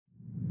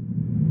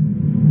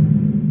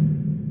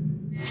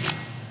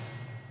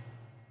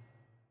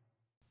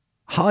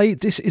Hi,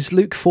 this is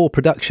Luke for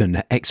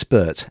Production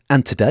Expert,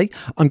 and today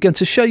I'm going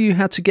to show you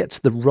how to get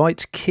to the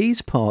right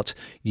keys part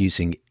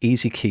using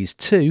EZkeys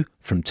 2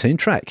 from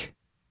Toontrack.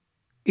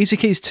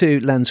 EZkeys 2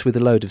 lands with a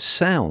load of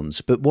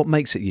sounds, but what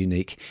makes it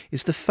unique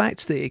is the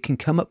fact that it can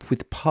come up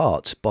with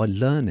parts by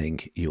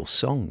learning your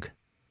song.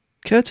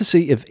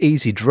 Courtesy of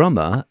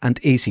EZdrummer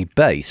and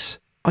EZbass,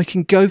 I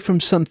can go from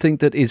something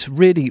that is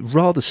really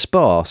rather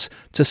sparse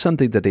to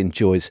something that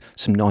enjoys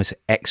some nice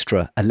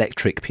extra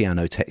electric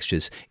piano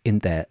textures in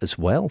there as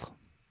well.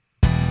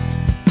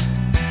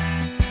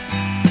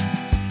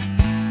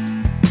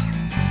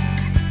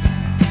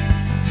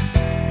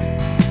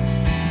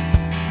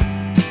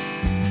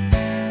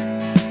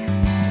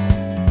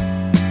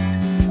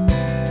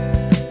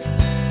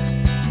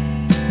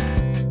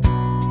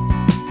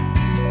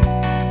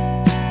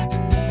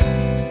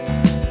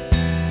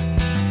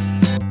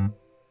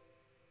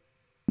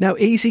 Now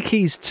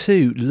EZkeys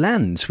 2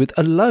 lands with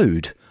a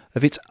load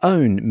of its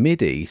own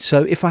MIDI,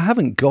 so if I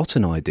haven't got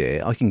an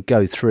idea I can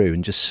go through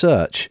and just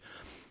search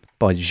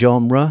by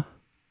genre,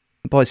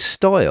 by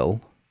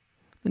style,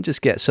 and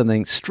just get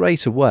something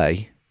straight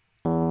away.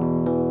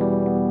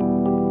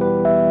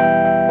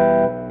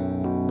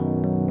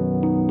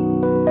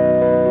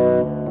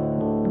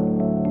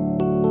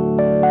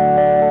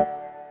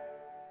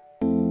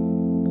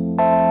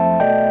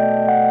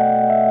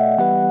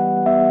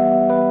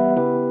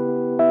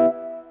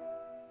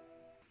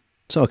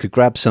 So I could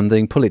grab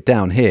something, pull it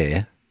down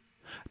here,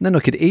 and then I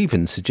could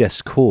even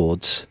suggest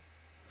chords,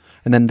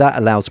 and then that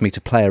allows me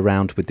to play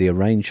around with the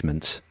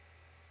arrangement.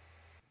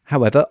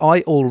 However,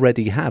 I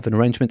already have an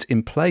arrangement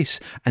in place,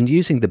 and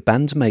using the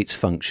bandmates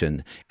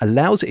function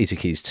allows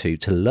EZkeys 2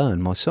 to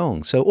learn my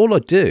song. So all I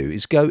do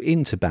is go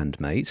into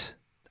bandmate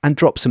and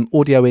drop some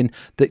audio in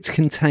that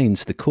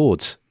contains the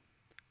chords.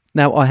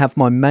 Now I have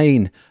my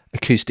main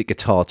acoustic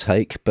guitar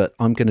take, but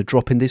I'm going to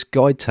drop in this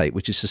guide take,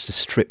 which is just a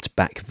stripped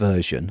back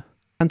version.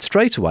 And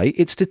straight away,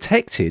 it's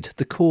detected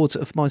the chords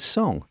of my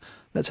song.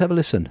 Let's have a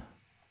listen.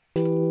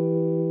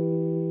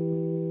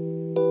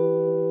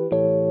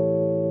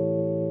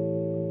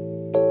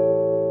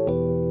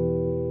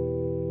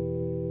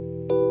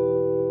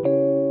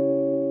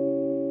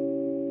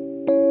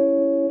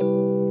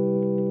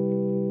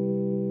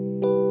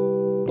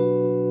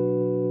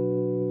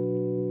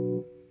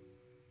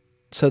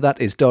 So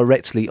that is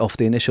directly off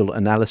the initial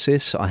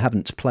analysis. I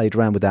haven't played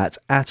around with that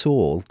at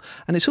all.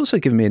 And it's also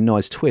given me a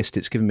nice twist.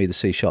 It's given me the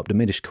C sharp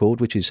diminished chord,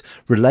 which is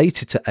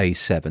related to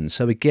A7.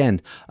 So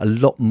again, a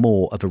lot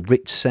more of a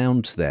rich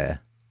sound there.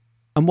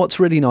 And what's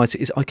really nice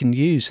is I can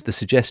use the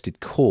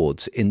suggested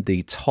chords in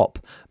the top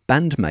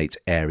bandmate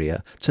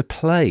area to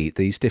play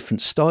these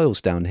different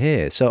styles down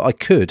here. So I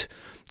could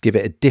give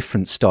it a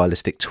different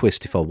stylistic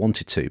twist if I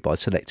wanted to by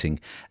selecting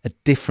a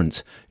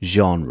different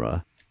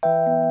genre.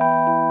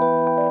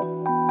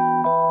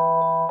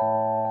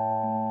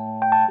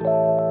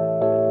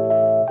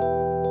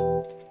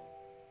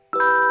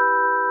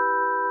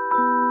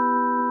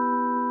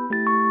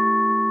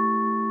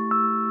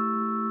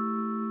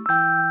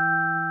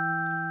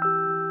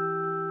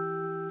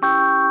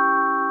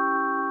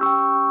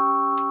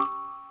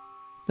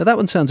 Now that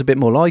one sounds a bit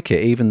more like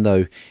it, even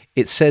though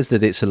it says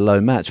that it's a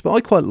low match, but I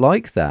quite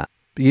like that.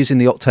 Using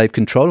the octave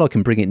control, I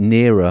can bring it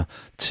nearer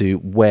to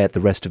where the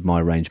rest of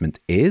my arrangement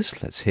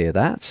is. Let's hear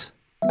that.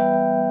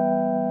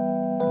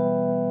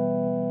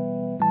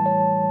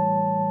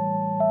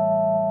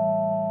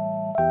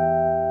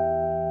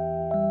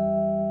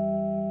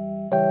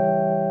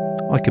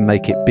 I can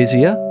make it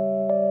busier.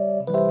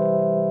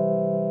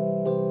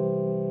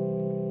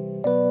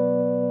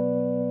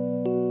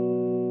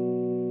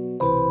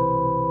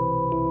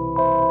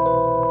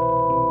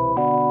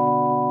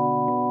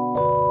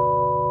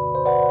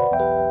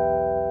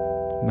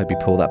 Maybe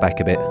pull that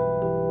back a bit.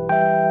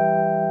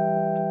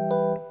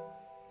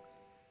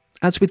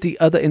 As with the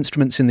other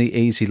instruments in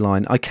the EZ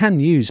line, I can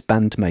use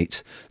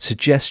bandmate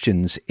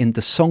suggestions in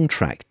the song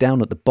track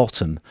down at the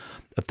bottom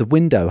of the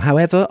window.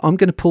 However, I'm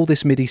going to pull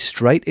this MIDI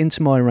straight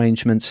into my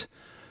arrangement,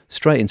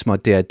 straight into my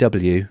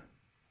DAW.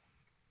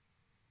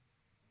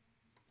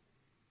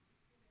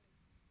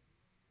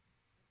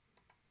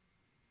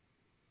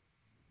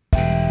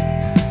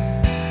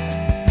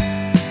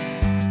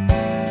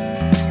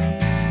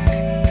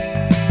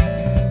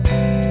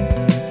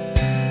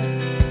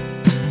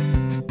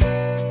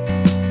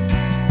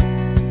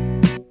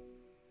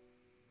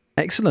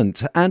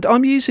 Excellent, and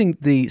I'm using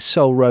the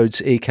Soul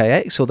Rhodes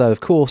EKX, although of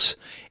course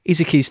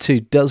EZkeys 2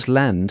 does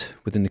land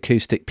with an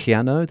acoustic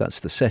piano. That's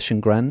the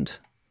Session Grand.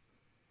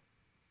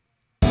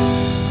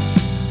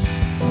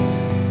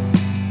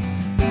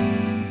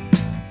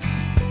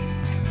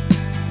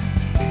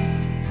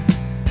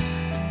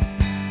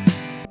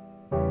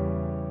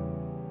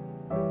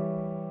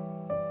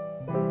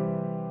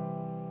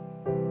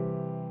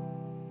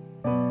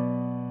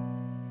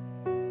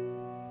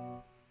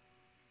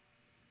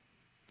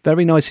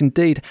 Very nice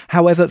indeed.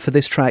 However, for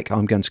this track,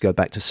 I'm going to go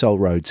back to Soul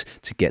Rhodes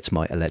to get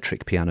my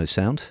electric piano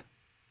sound.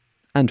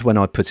 And when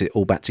I put it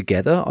all back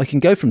together, I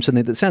can go from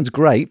something that sounds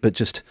great, but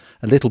just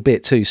a little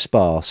bit too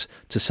sparse,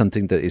 to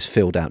something that is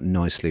filled out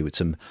nicely with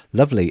some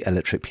lovely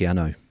electric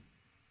piano.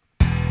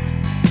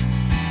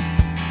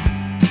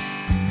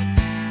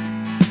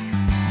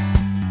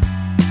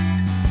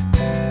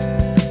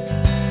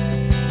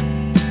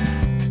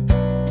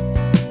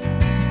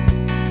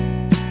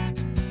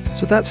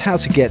 So that's how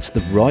to get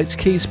the right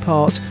keys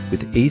part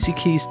with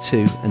EZkeys 2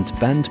 and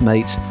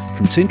Bandmate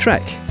from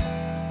Toontrack.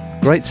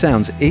 Great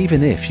sounds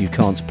even if you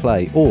can't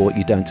play or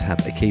you don't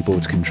have a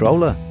keyboard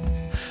controller.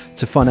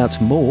 To find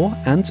out more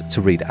and to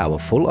read our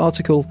full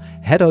article,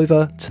 head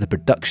over to the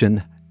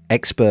Production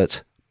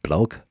Expert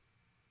blog.